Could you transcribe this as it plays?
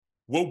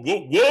Whoa,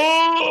 whoa,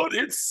 whoa!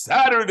 It's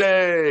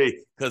Saturday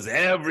because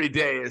every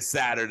day is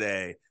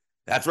Saturday.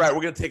 That's right.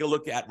 We're going to take a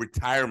look at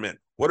retirement.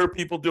 What are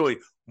people doing?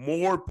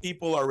 More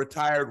people are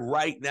retired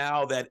right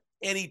now than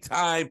any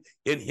time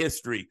in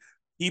history.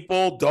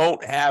 People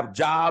don't have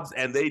jobs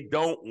and they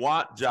don't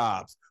want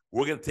jobs.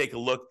 We're going to take a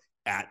look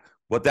at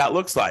what that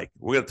looks like.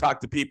 We're going to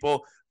talk to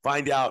people,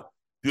 find out,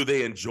 do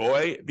they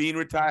enjoy being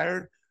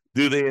retired?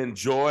 Do they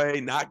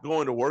enjoy not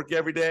going to work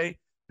every day?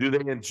 Do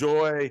they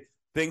enjoy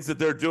things that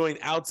they're doing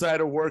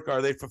outside of work?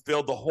 Are they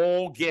fulfilled? The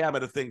whole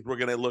gamut of things we're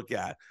going to look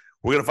at.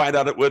 We're going to find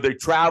out whether they're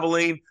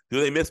traveling. Do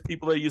they miss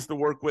people they used to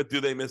work with?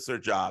 Do they miss their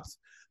jobs?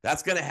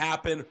 That's going to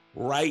happen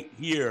right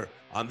here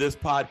on this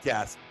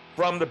podcast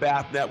from the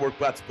Bath Network.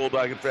 That's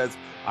Bulldog and Friends.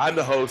 I'm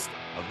the host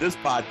of this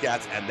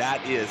podcast, and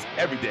that is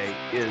Every Day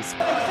is.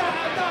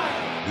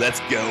 Let's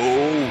go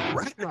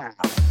right now.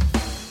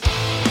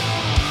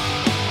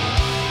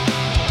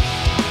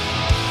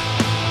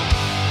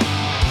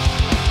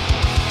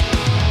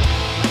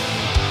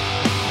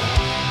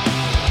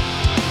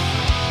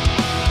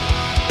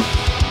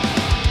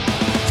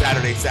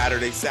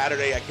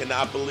 Saturday. I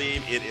cannot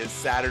believe it is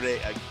Saturday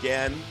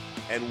again,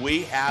 and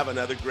we have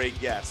another great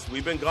guest.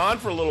 We've been gone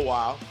for a little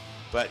while,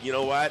 but you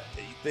know what?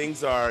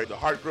 The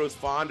heart grows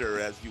fonder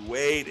as you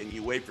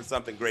wait for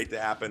something great to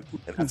happen,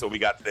 and that's what we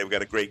got today. We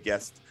got a great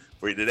guest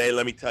for you today.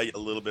 Let me tell you a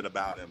little bit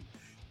about him.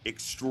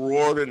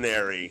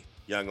 Extraordinary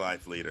young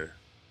life leader,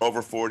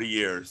 over 40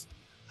 years,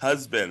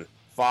 husband,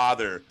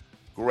 father,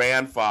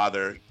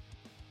 grandfather,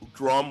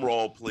 drum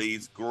roll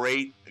please,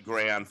 great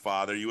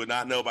grandfather. You would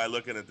not know by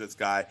looking at this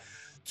guy.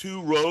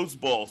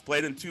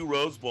 Played in two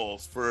Rose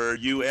Bowls for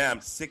UM,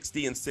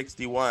 60 and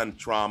 61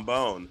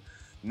 trombone.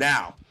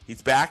 Now,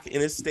 he's back in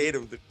his state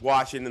of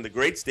Washington, the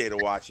great state of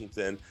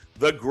Washington,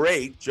 the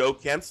great Joe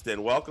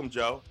Kempston. Welcome,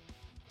 Joe.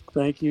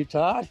 Thank you,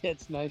 Todd.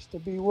 It's nice to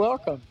be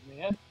welcomed,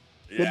 man.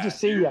 Good to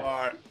see you.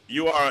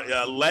 You are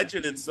a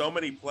legend in so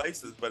many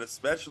places, but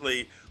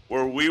especially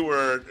where we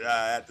were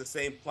at the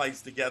same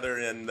place together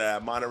in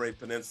Monterey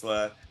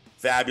Peninsula.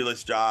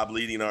 Fabulous job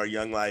leading our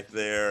young life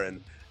there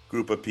and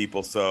group of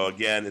people. So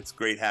again, it's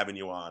great having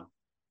you on.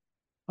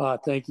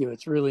 Thank you.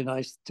 It's really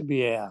nice to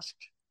be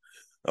asked.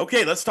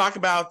 Okay, let's talk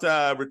about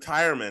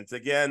retirement.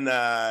 Again,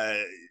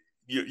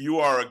 you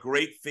are a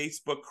great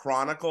Facebook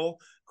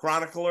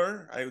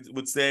chronicler, I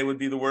would say would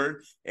be the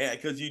word,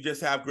 because you just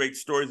have great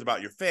stories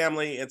about your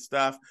family and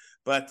stuff.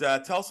 But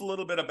tell us a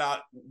little bit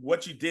about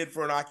what you did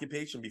for an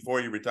occupation before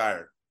you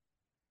retired.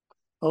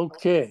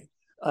 Okay.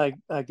 I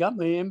got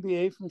my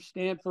MBA from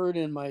Stanford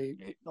and my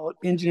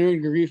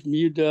engineering degree from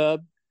UW.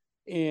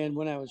 And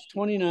when I was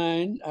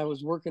 29, I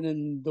was working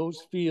in those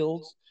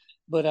fields,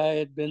 but I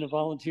had been a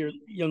volunteer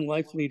young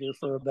life leader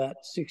for about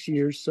 6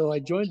 years. So I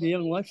joined the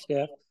young life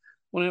staff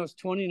when I was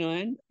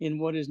 29 in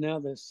what is now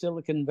the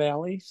Silicon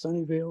Valley,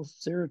 Sunnyvale,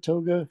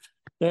 Saratoga,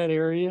 that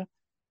area,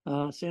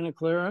 Santa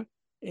Clara.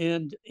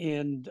 And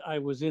I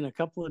was in a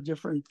couple of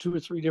two or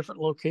three different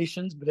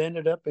locations, but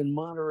ended up in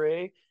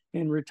Monterey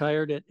and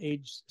retired at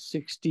age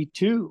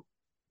 62.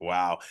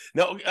 Wow.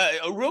 Now,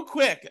 real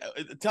quick,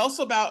 tell us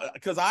about,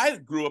 because I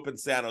grew up in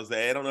San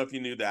Jose. I don't know if you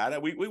knew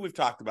that. We've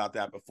talked about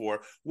that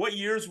before. What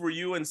years were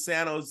you in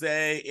San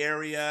Jose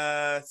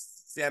area,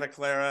 Santa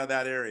Clara,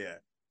 that area?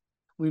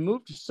 We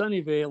moved to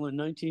Sunnyvale in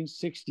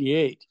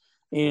 1968,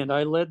 and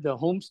I led the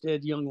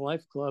Homestead Young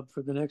Life Club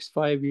for the next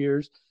 5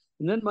 years.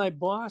 And then my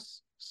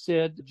boss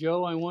said,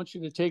 Joe, I want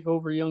you to take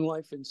over Young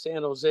Life in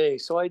San Jose.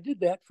 So I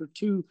did that for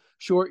 2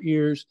 short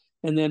years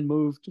and then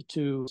moved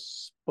to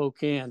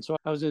Spokane. So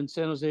I was in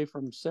San Jose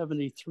from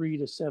 73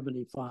 to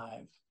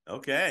 75.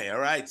 Okay. All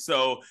right.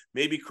 So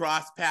maybe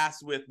cross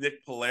paths with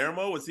Nick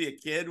Palermo. Was he a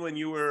kid when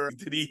you were,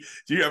 did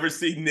you ever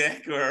see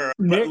Nick but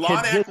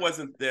Lonac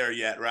wasn't there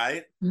yet,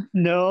 right?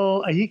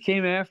 No, he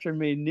came after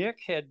me. Nick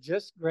had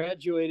just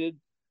graduated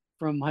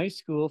from high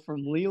school,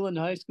 from Leland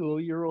High School,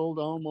 your old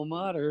alma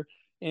mater.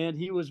 And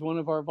he was one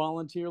of our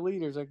volunteer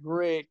leaders, a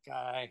great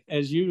guy,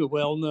 as you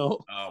well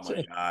know. Oh,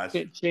 my gosh.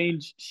 It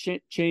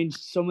changed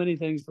so many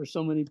things for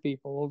so many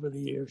people over the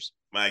years.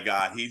 My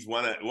God, he's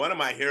one of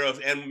my heroes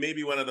and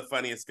maybe one of the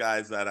funniest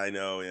guys that I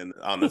know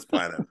on this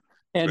planet.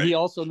 And Great. He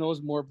also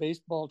knows more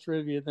baseball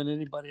trivia than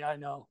anybody I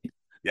know.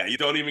 Yeah, you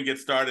don't even get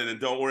started, and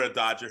don't wear a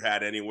Dodger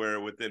hat anywhere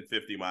within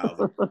 50 miles.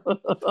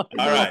 All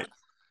right.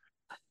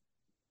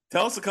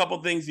 Tell us a couple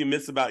things you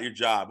miss about your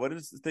job. What are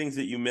the things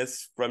that you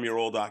miss from your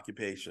old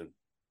occupation?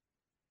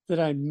 That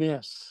I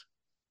miss.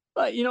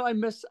 I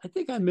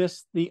think I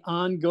miss the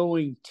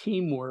ongoing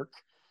teamwork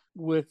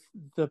with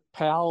the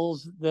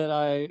pals that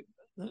I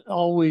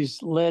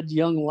always led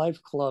young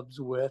life clubs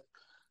with.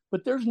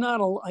 But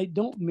I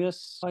don't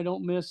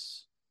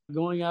miss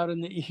going out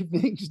in the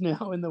evenings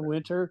now in the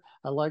winter.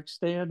 I like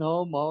staying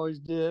home, always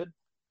did.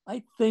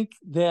 I think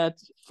that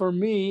for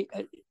me,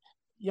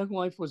 young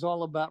life was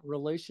all about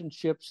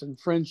relationships and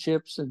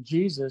friendships and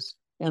Jesus.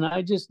 And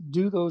I just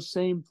do those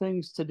same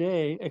things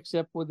today,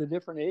 except with a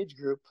different age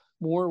group,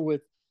 more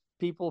with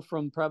people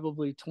from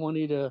probably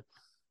 20 to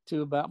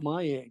to about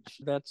my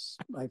age.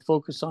 I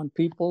focus on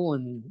people,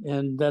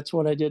 and that's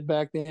what I did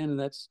back then, and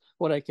that's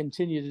what I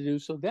continue to do.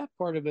 So that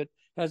part of it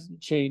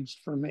hasn't changed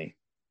for me.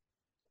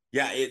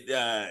 Yeah,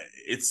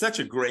 it's such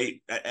a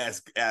great,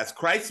 as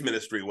Christ's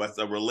ministry was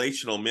a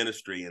relational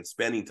ministry and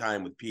spending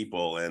time with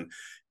people and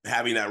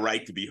having that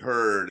right to be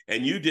heard.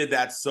 And you did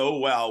that so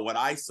well. What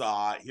I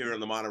saw here in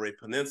the Monterey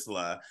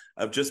Peninsula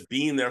of just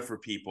being there for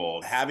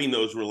people, having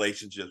those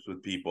relationships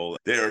with people,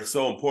 they are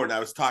so important. I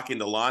was talking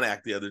to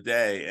Lonak the other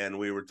day, and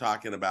we were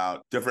talking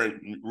about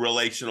different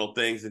relational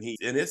things. And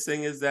his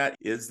thing is that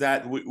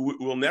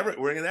we're never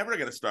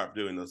going to stop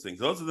doing those things.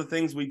 Those are the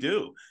things we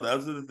do.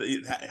 Those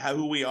are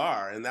who we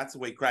are, and that's the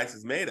way Christ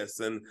has made us.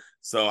 And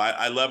so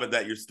I love it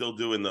that you're still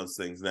doing those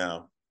things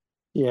now.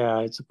 Yeah,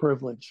 it's a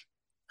privilege.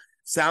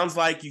 Sounds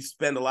like you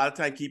spend a lot of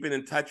time keeping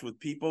in touch with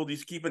people. Do you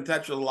keep in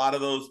touch with a lot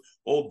of those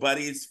old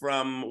buddies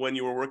from when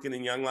you were working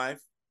in Young Life?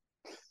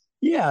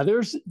 Yeah,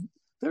 there's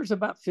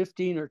about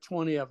 15 or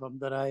 20 of them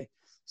that I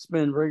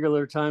spend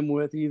regular time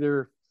with,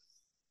 either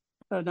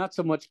not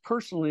so much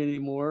personally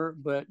anymore,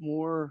 but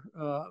more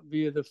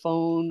via the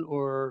phone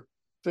or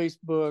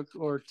Facebook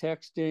or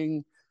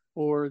texting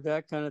or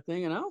that kind of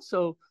thing. And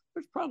also,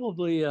 there's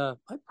probably I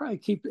probably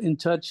keep in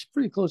touch,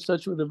 pretty close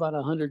touch with about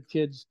 100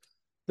 kids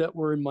that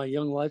were in my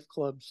Young Life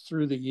clubs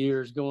through the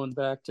years, going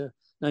back to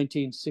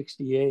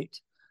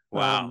 1968.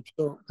 Wow.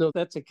 So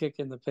that's a kick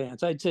in the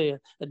pants. I'd say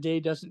a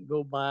day doesn't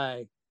go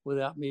by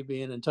without me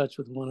being in touch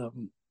with one of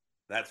them.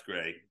 That's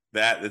great.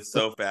 That is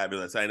so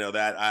fabulous. I know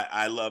that.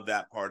 I love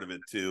that part of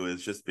it too,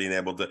 is just being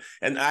able to,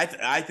 and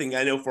I think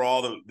I know for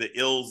all the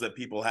ills that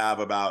people have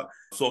about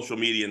social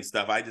media and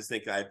stuff, I just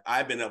think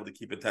I've been able to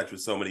keep in touch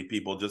with so many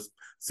people, just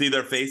see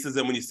their faces.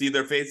 And when you see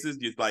their faces,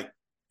 you like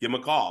give them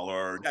a call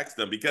or text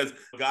them because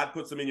God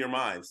puts them in your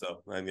mind.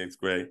 So I think it's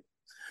great.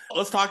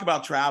 Let's talk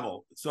about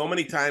travel. So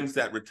many times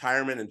that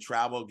retirement and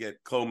travel get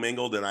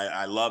commingled, and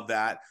I love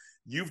that.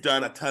 You've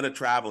done a ton of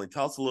traveling.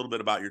 Tell us a little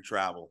bit about your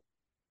travel.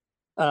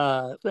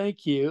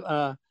 Thank you.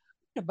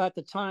 About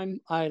the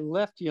time I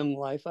left Young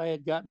Life, I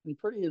had gotten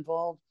pretty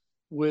involved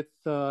with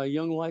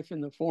Young Life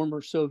in the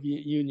former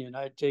Soviet Union.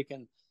 I had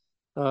taken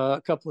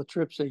a couple of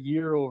trips a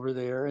year over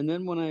there. And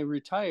then when I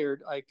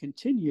retired, I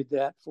continued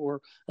that for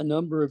a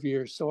number of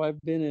years. So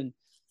I've been in,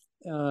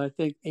 I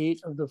think,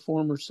 8 of the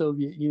former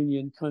Soviet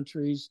Union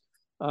countries,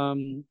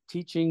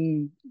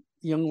 teaching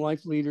Young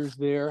Life leaders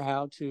there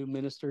how to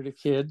minister to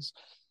kids.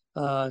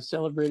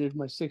 Celebrated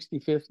my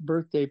 65th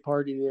birthday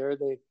party there.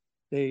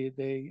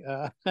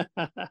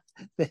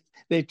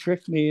 They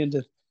tricked me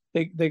into,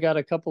 they got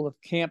a couple of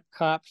camp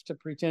cops to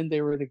pretend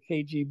they were the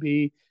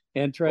KGB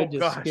and tried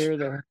to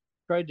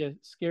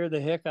scare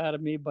the heck out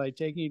of me by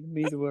taking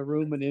me to a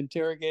room and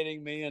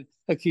interrogating me and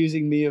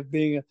accusing me of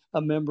being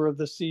a member of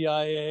the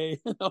CIA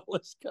and all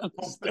this kind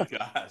of stuff. Oh my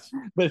gosh.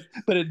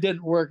 But it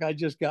didn't work. I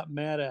just got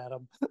mad at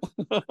them.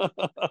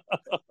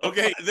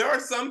 Okay, there are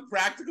some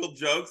practical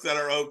jokes that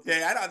are okay.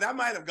 That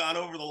might have gone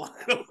over the line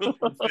a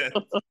little bit,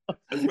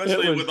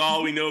 especially with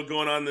all we know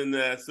going on in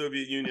the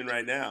Soviet Union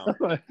right now.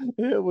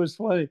 It was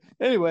funny.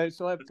 Anyway,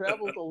 so I've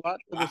traveled a lot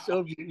to the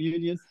Soviet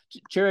Union.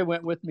 Cherry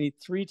went with me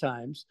 3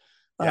 times.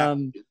 Yeah.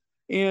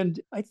 And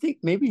I think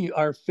maybe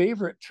our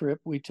favorite trip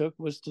we took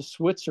was to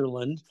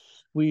Switzerland.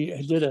 We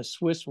did a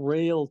Swiss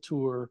rail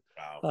tour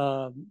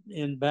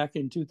back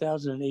in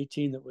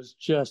 2018 that was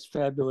just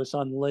fabulous,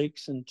 on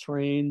lakes and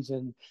trains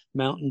and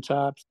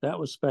mountaintops. That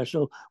was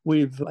special.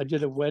 I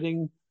did a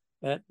wedding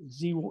in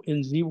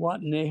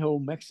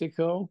Zihuatanejo,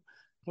 Mexico.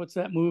 What's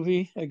that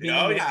movie again?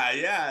 Oh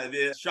yeah,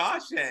 the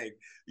Shawshank.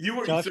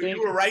 So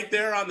you were right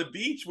there on the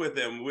beach with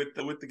him, with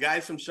the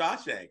guys from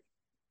Shawshank.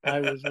 I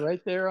was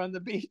right there on the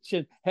beach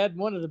and had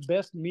one of the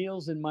best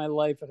meals in my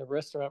life at a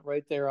restaurant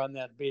right there on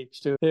that beach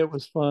too. It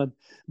was fun.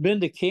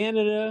 Been to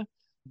Canada,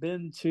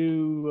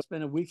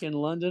 spent a week in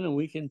London, a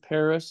week in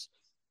Paris.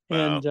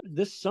 Wow. And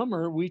this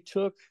summer we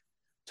took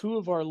 2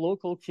 of our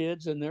local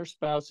kids and their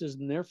spouses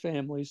and their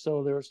families.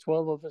 So there was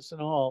 12 of us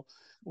in all.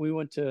 We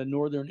went to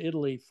northern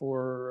Italy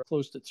for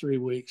close to 3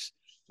 weeks.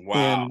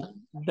 Wow.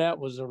 And that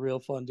was a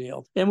real fun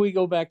deal. And we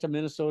go back to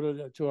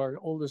Minnesota to our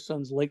oldest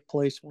son's lake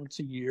place once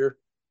a year.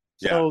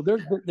 So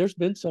there's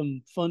been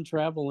some fun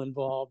travel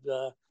involved.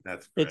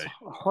 That's great.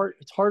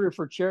 It's harder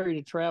for Cherry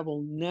to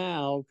travel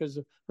now because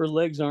her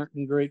legs aren't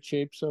in great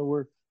shape. So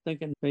we're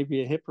thinking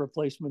maybe a hip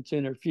replacement's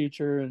in her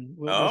future, and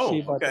we'll see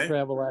about the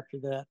travel after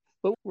that.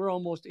 But we're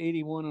almost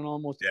 81 and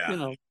almost,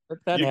 you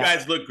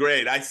guys look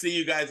great. I see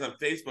you guys on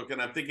Facebook, and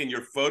I'm thinking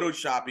you're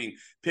photoshopping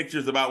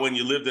pictures about when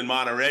you lived in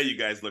Monterey. You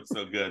guys look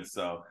so good.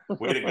 So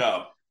way to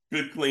go.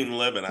 Good, clean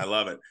living. I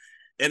love it.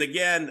 And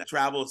again,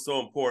 travel is so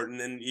important,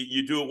 and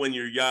you do it when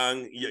you're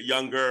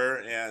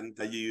younger,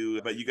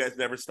 but you guys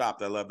never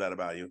stopped. I love that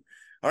about you.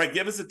 All right,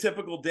 give us a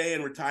typical day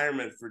in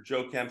retirement for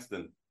Joe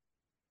Kempston.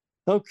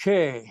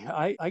 Okay,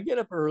 I get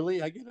up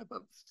early. I get up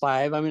at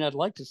 5. I mean, I'd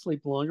like to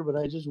sleep longer, but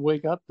I just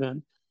wake up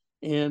then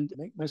and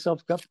make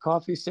myself a cup of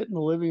coffee, sit in the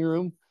living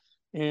room,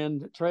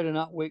 and try to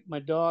not wake my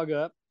dog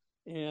up.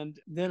 And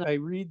then I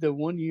read the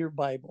 1-year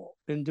Bible.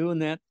 Been doing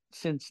that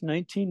since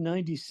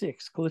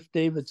 1996. Cliff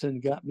Davidson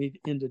got me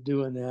into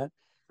doing that,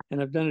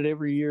 and I've done it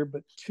every year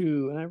but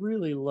two, and I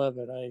really love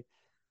it.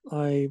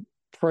 I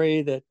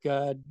pray that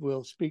God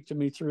will speak to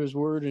me through His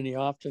Word, and He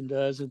often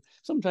does. And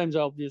sometimes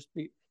I'll just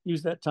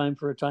use that time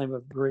for a time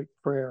of great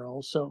prayer.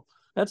 Also,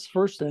 that's the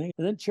first thing.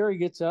 And then Cherry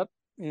gets up,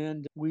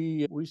 and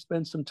we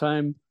spend some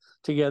time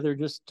together,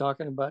 just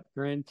talking about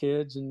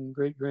grandkids and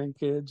great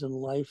grandkids and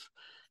life.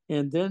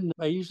 And then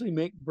I usually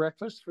make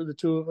breakfast for the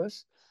two of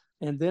us,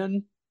 and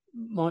then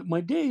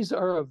my days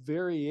are a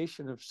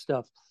variation of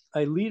stuff.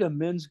 I lead a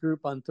men's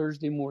group on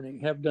Thursday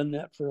morning, have done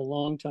that for a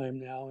long time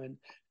now. And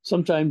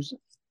sometimes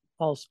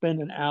I'll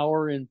spend an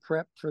hour in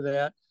prep for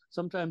that.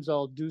 Sometimes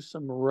I'll do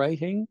some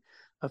writing.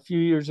 A few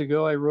years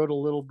ago, I wrote a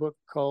little book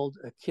called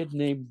A Kid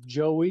Named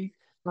Joey.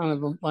 Kind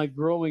of my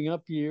growing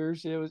up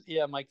years. It was,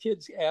 yeah, my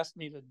kids asked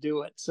me to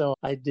do it, so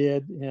I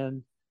did.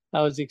 And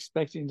I was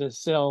expecting to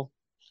sell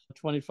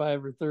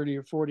 25 or 30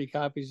 or 40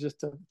 copies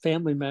just to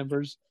family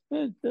members.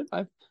 And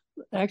I've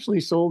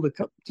actually sold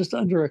just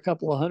under a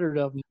couple of hundred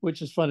of them,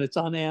 which is fun. It's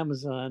on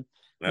Amazon.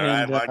 All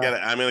right, well, I get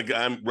it.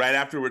 I'm right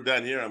after we're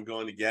done here. I'm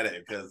going to get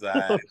it because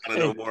I want to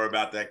know more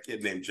about that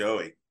kid named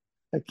Joey.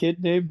 A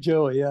Kid Named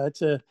Joey. Yeah,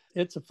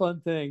 it's a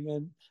fun thing,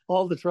 and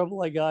all the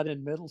trouble I got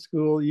in middle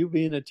school. You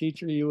being a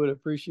teacher, you would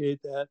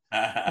appreciate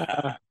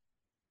that.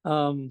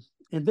 And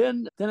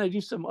then I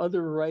do some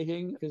other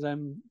writing because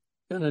I'm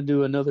gonna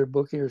do another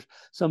book here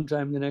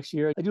sometime the next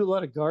year. I do a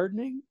lot of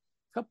gardening.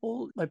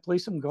 I play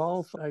some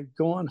golf. I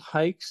go on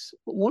hikes.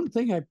 But one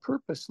thing I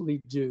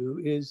purposely do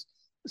is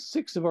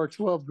 6 of our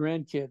 12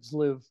 grandkids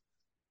live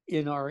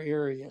in our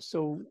area.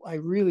 So I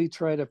really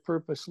try to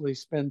purposely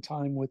spend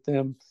time with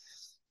them,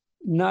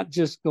 not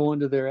just going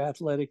to their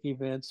athletic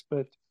events,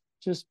 but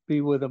just be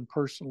with them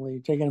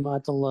personally, taking them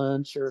out to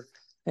lunch or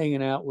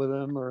hanging out with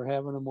them or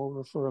having them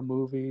over for a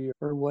movie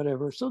or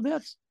whatever. So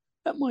that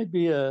might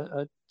be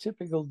a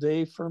typical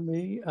day for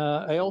me.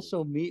 I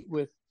also meet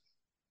with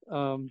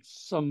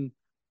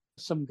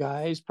some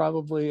guys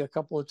probably a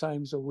couple of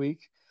times a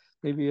week.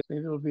 Maybe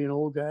it'll be an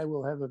old guy.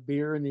 We'll have a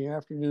beer in the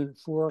afternoon at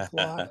 4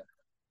 o'clock.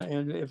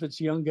 And if it's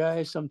young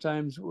guys,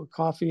 sometimes we'll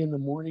coffee in the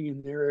morning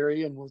in their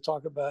area, and we'll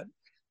talk about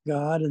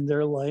God and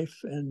their life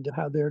and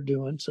how they're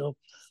doing. So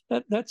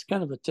that's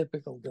kind of a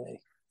typical day.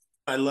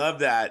 I love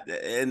that.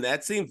 And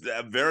that seems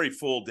a very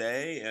full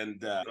day.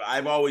 And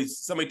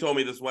somebody told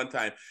me this one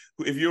time,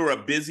 if you were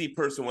a busy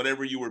person,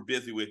 whatever you were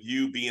busy with,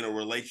 you being a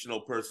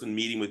relational person,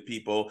 meeting with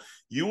people,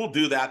 you will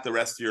do that the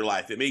rest of your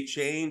life. It may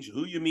change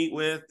who you meet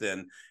with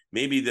and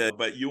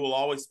but you will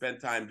always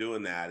spend time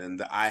doing that. And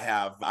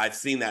I've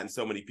seen that in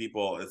so many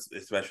people,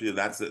 especially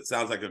it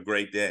sounds like a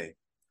great day.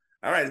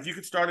 All right, if you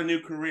could start a new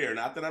career,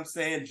 not that I'm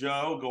saying,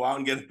 Joe, go out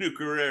and get a new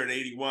career at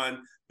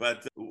 81,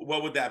 but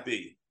what would that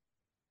be?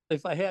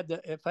 If I had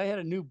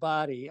a new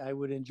body, I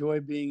would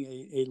enjoy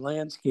being a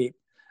landscape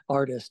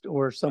artist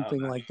or something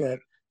like that.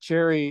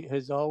 Cherry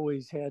has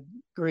always had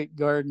great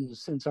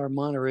gardens since our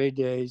Monterey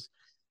days,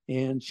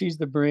 and she's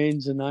the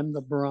brains and I'm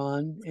the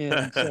brawn.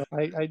 And so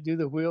I do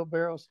the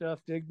wheelbarrow stuff,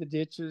 dig the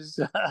ditches,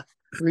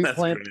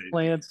 replant the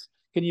plants.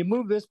 Can you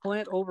move this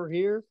plant over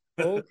here?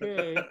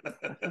 Okay.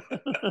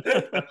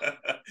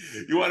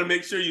 You want to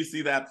make sure you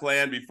see that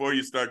plan before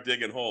you start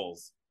digging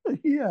holes.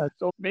 Yeah.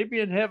 So maybe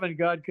in heaven,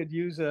 God could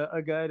use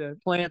a guy to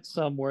plant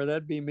somewhere.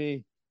 That'd be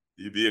me.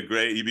 You'd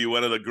be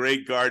one of the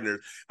great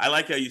gardeners. I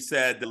like how you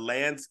said the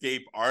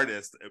landscape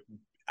artist.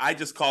 I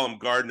just call them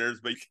gardeners,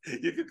 but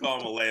you could call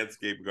them a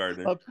landscape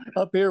gardener.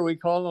 Up here, we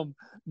call them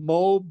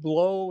mow,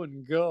 blow,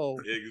 and go.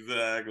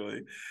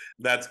 Exactly.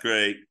 That's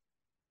great.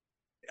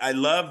 I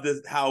love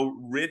how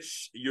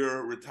rich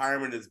your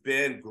retirement has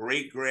been,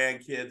 great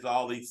grandkids,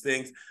 all these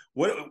things.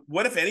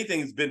 What if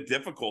anything has been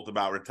difficult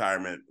about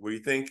retirement? Where you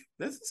think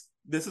this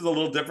is a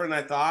little different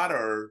than I thought,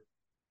 or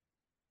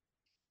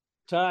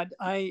Todd,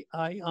 I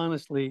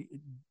honestly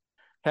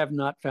have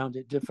not found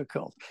it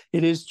difficult.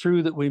 It is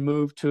true that we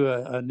moved to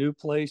a new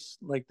place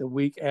like the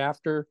week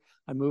after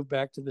I moved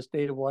back to the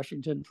state of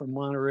Washington from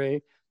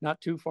Monterey,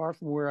 not too far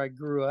from where I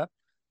grew up.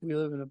 We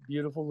live in a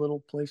beautiful little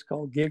place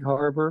called Gig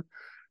Harbor.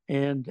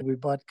 And we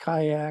bought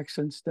kayaks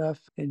and stuff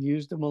and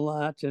used them a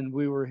lot. And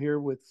we were here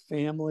with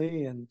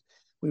family, and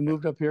we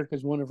moved up here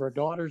because one of our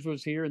daughters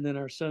was here, and then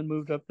our son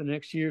moved up the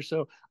next year.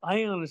 So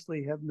I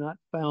honestly have not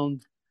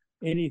found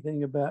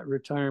anything about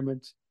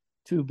retirement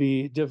to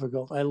be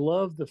difficult. I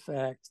love the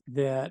fact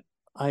that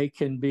I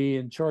can be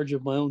in charge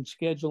of my own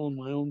schedule and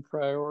my own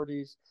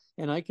priorities,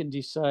 and I can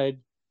decide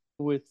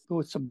with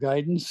some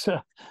guidance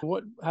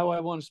how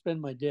I want to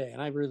spend my day.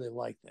 And I really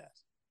like that.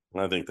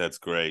 I think that's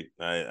great.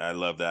 I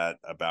love that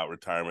about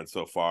retirement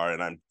so far.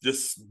 And I'm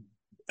just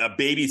a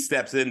baby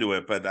steps into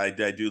it, but I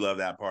do love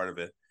that part of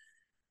it.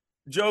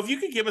 Joe, if you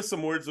could give us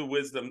some words of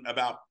wisdom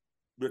about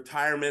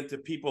retirement to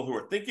people who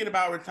are thinking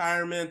about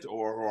retirement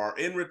or who are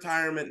in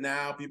retirement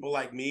now, people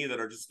like me that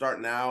are just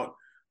starting out,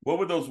 what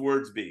would those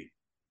words be?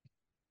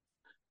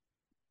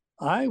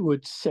 I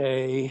would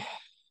say,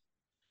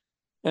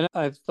 and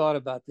I've thought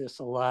about this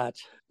a lot,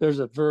 there's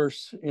a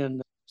verse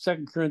in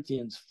 2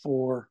 Corinthians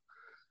 4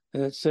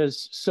 And it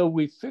says, so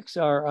we fix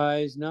our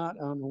eyes not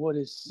on what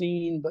is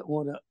seen, but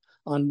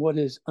on what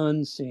is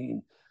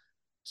unseen.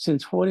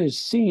 Since what is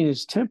seen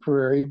is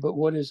temporary, but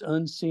what is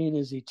unseen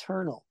is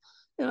eternal.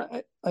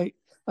 And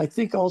I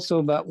think also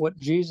about what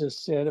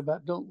Jesus said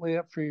about don't lay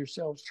up for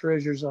yourselves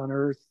treasures on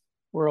earth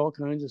where all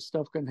kinds of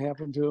stuff can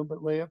happen to them,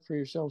 but lay up for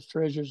yourselves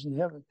treasures in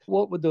heaven.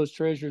 What would those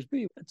treasures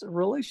be? It's a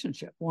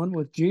relationship, one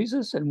with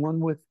Jesus and one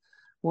with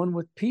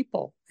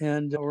people,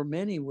 and or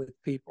many with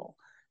people.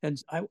 And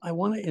I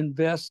want to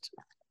invest.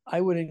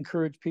 I would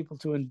encourage people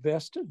to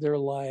invest their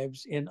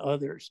lives in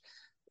others.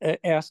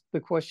 Ask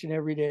the question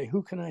every day: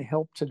 who can I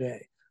help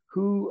today?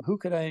 Who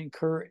could I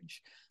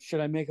encourage? Should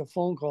I make a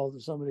phone call to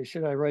somebody?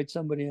 Should I write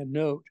somebody a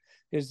note?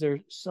 Is there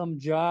some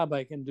job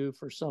I can do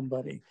for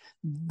somebody?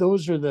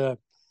 Those are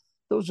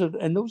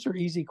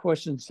easy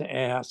questions to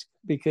ask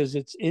because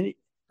it's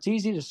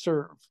easy to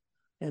serve.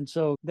 And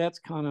so that's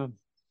kind of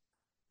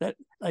that.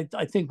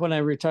 I think when I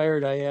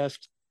retired, I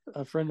asked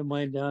a friend of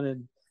mine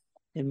down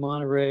in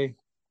Monterey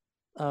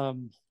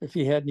if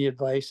he had any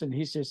advice, and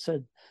he just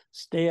said,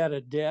 stay out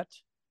of debt.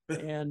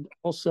 And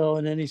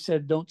then he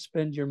said, don't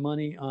spend your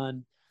money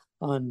on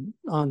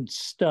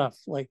stuff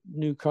like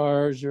new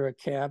cars or a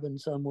cabin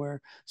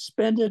somewhere.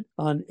 Spend it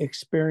on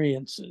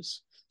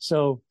experiences.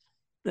 So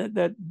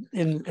that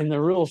in the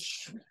real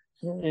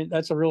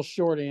that's a real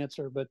short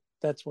answer, but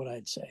that's what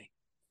I'd say.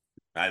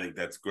 I think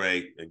that's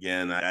great.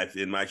 Again,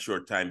 in my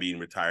short time being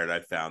retired, I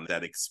found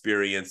that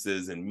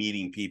experiences and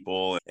meeting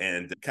people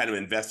and kind of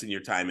investing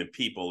your time in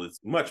people is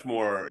much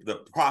more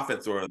the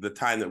profits or the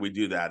time that we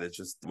do that is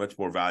just much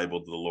more valuable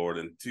to the Lord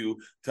and to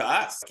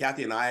us.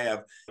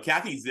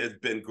 Kathy's has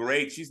been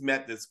great. She's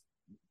met this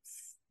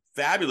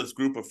fabulous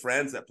group of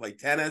friends that play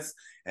tennis,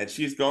 and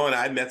she's going.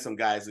 I met some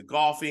guys at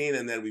golfing,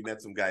 and then we met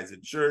some guys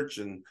at church,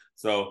 and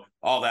so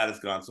all that is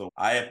gone. So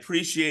I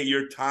appreciate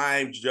your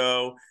time,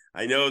 Joe.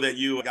 I know that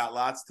you got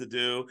lots to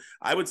do.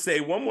 I would say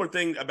one more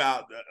thing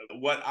about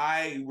what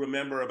I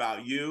remember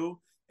about you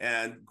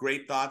and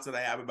great thoughts that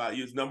I have about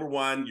you is, number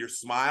one, your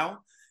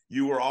smile.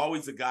 You were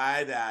always a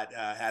guy that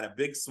had a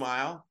big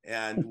smile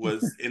and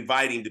was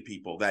inviting to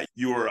people, that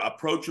you were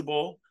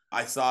approachable.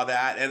 I saw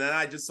that. And then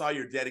I just saw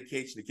your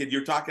dedication to kids.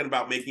 You're talking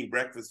about making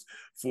breakfast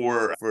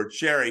for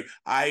Sherry.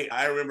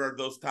 I remember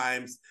those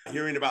times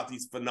hearing about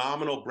these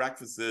phenomenal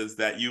breakfasts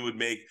that you would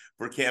make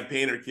for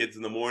campaigner kids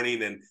in the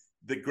morning. And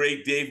the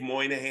great Dave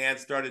Moynihan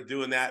started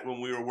doing that when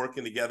we were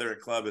working together at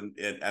club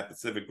at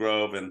Pacific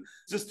Grove. And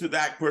just to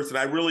that person,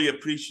 I really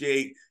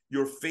appreciate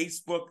your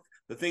Facebook,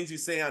 the things you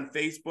say on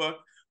Facebook,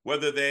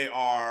 whether they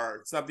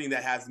are something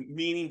that has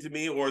meaning to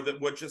me or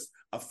that was just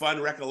a fun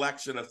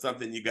recollection of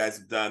something you guys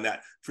have done.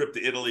 That trip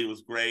to Italy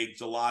was great.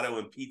 Gelato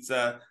and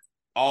pizza,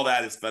 all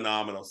that is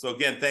phenomenal. So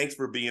again, thanks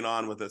for being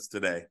on with us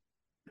today.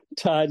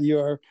 Todd, you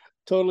are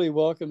totally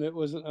welcome. It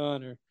was an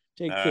honor.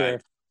 Take care.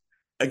 Right.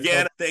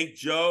 Again, thank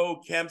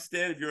Joe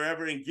Kempston. If you're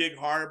ever in Gig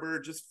Harbor,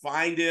 just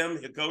find him.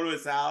 He'll go to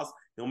his house.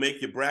 He'll make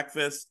you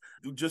breakfast.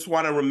 Just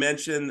want to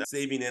mention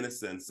Saving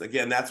Innocence.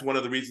 Again, that's one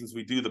of the reasons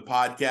we do the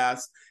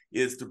podcast,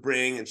 is to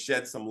bring and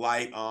shed some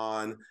light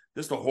on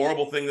just a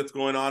horrible thing that's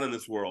going on in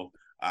this world.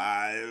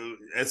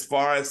 As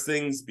far as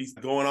things be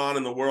going on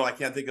in the world, I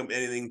can't think of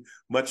anything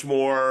much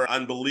more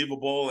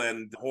unbelievable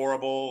and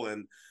horrible.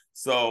 And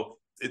so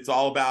it's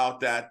all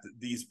about that,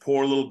 these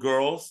poor little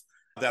girls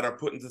that are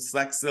put into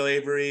sex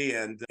slavery,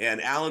 and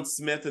Alan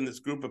Smith and this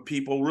group of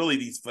people, really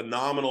these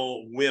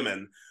phenomenal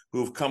women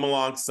who've come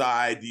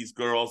alongside these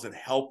girls and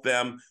helped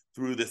them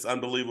through this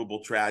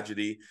unbelievable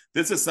tragedy.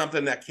 This is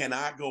something that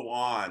cannot go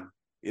on.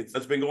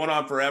 It's been going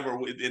on forever.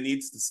 It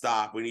needs to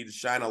stop. We need to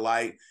shine a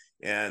light,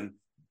 and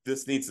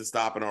this needs to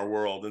stop in our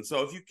world. And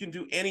so if you can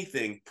do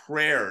anything,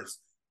 prayers,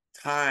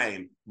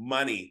 time,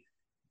 money,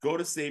 go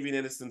to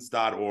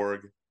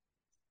savinginnocence.org,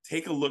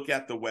 take a look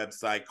at the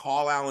website,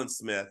 call Alan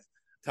Smith,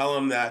 tell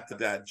him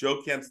that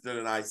Joe Kempston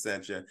and I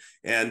sent you.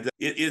 And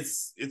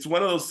it's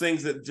one of those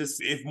things that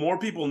just, if more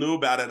people knew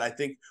about it, I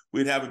think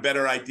we'd have a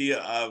better idea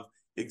of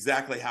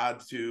exactly how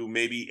to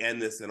maybe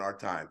end this in our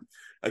time.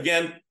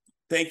 Again,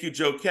 thank you,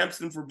 Joe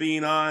Kempston, for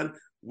being on.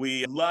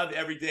 We love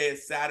every day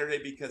is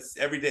Saturday because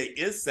every day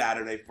is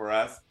Saturday for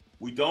us.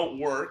 We don't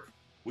work.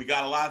 We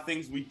got a lot of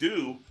things we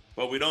do,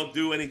 but we don't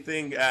do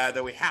anything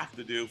that we have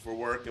to do for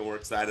work, and we're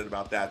excited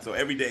about that. So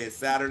every day is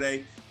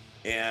Saturday.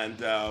 And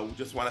we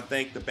just want to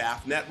thank the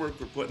BAF Network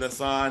for putting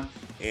us on.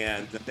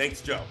 And thanks,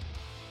 Joe.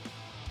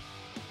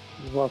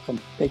 You're welcome.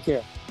 Take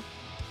care.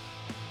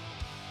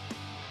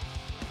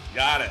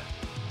 Got it.